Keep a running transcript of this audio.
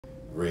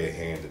rear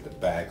hand at the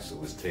back. So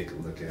let's take a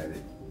look at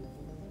it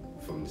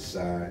from the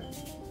side,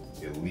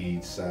 your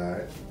lead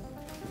side,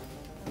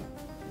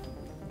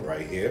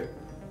 right here.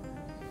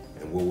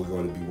 And what we're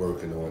going to be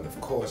working on,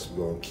 of course,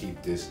 we're going to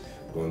keep this,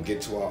 we're going to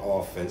get to our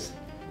offense,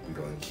 we're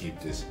going to keep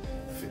this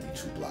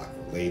 52 block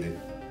related,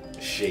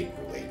 shape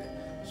related.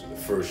 So the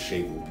first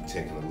shape we'll be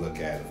taking a look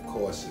at, of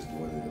course, is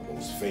one of the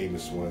most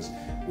famous ones,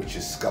 which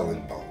is skull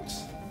and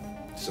bones.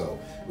 So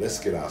let's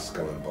get our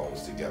skull and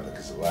bones together,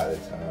 because a lot of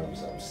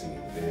times I'm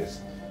seeing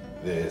this,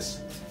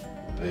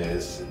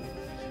 and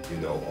you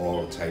know,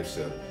 all types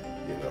of,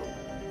 you know,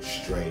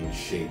 strange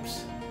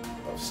shapes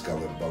of skull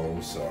and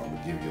bones. So I'm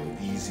gonna give you an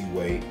easy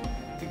way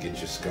to get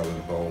your skull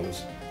and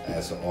bones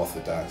as an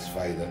orthodox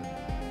fighter.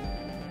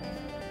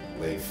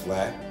 Lay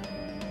flat.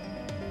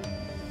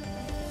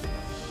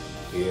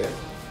 Here,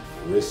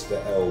 wrist to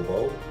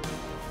elbow,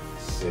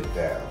 sit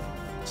down.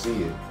 See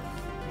it?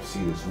 You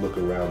see this look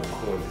around the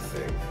corner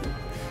thing.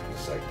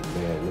 It's like the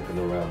man looking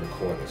around the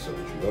corner. So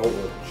what you don't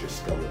want your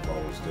skull and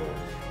bones doing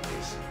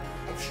is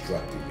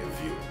obstructing your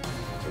view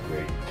to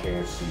where you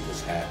can't see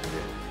what's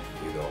happening.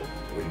 You know,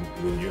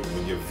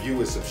 when your view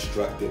is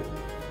obstructed,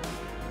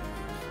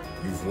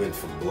 you've went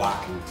from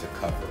blocking to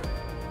covering.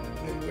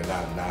 And we're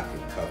not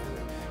knocking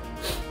covering.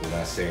 We're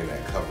not saying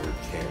that covering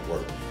can't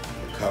work.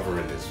 The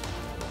covering is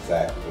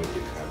that when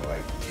you kind of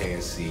like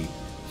can't see,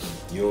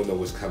 you don't know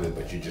what's coming,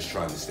 but you're just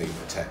trying to stay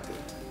protected.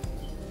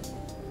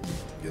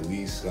 Your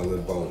lead, skull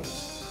and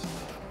bones.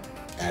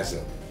 As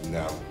a,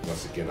 now,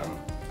 once again,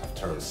 I've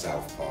turned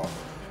southpaw.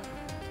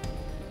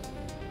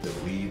 The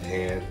lead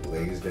hand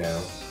lays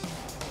down,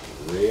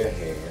 rear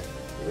hand,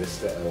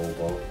 wrist to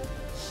elbow,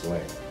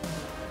 slam.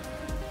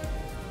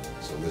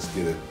 So let's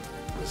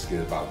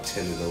get about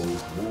 10 of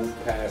those. Move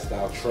past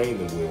our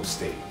training wheel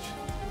stage.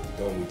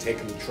 We're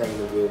taking the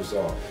training wheels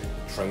off.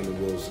 The training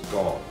wheels are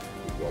gone.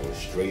 We're going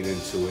straight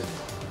into it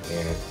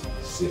and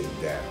sitting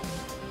down.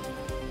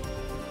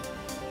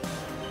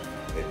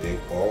 And then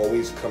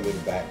always coming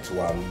back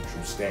to our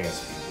neutral stance,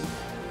 people.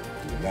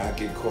 Do not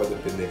get caught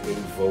up in the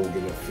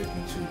voguing of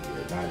 52.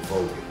 We're not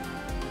voguing.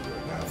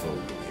 We're not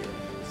voguing here.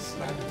 It's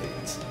not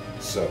dance.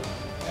 So,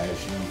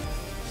 as you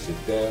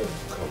sit down,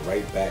 come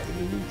right back in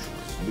the neutral.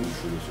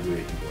 Neutral is where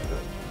you're going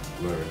to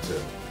learn to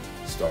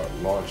start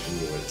launching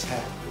your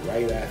attack.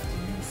 Right after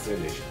you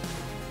finish,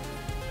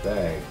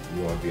 bang,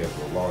 you want to be able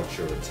to launch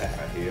your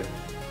attack here.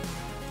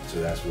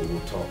 So that's what we'll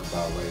talk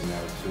about right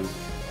now too.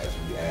 As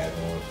we add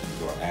on,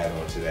 we're going to add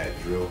on to that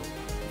drill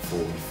before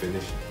we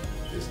finish,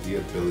 is the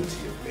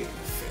ability of making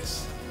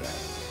fists. Now,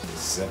 as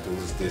simple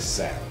as this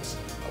sounds,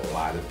 a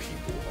lot of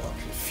people are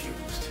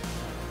confused.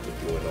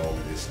 We're doing all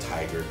of this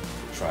tiger,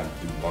 we're trying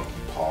to do monkey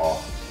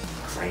paw,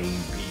 crane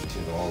beat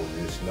and all of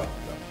this. No.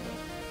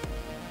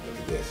 Look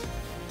at this.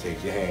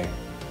 Take your hand,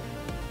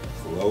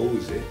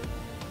 close it.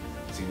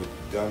 See what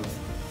the thumb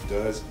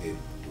does? It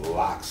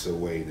locks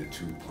away the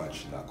two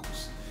punch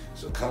knuckles.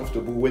 So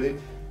comfortable with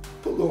it,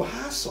 put a little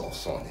hot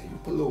sauce on it. You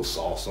put a little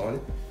sauce on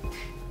it.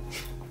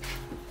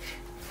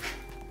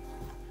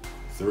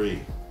 3,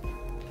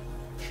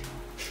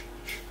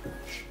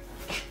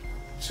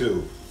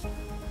 2,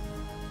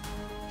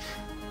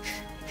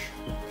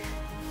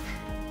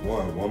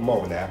 1. One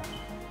more now.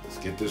 Let's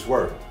get this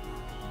work.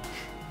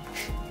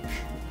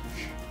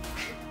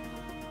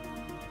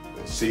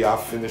 Let's see our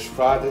finished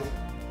product.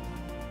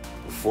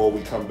 Before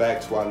we come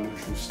back to our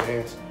neutral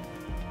stance,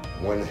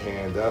 one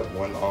hand up,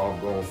 one arm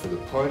going for the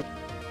punch.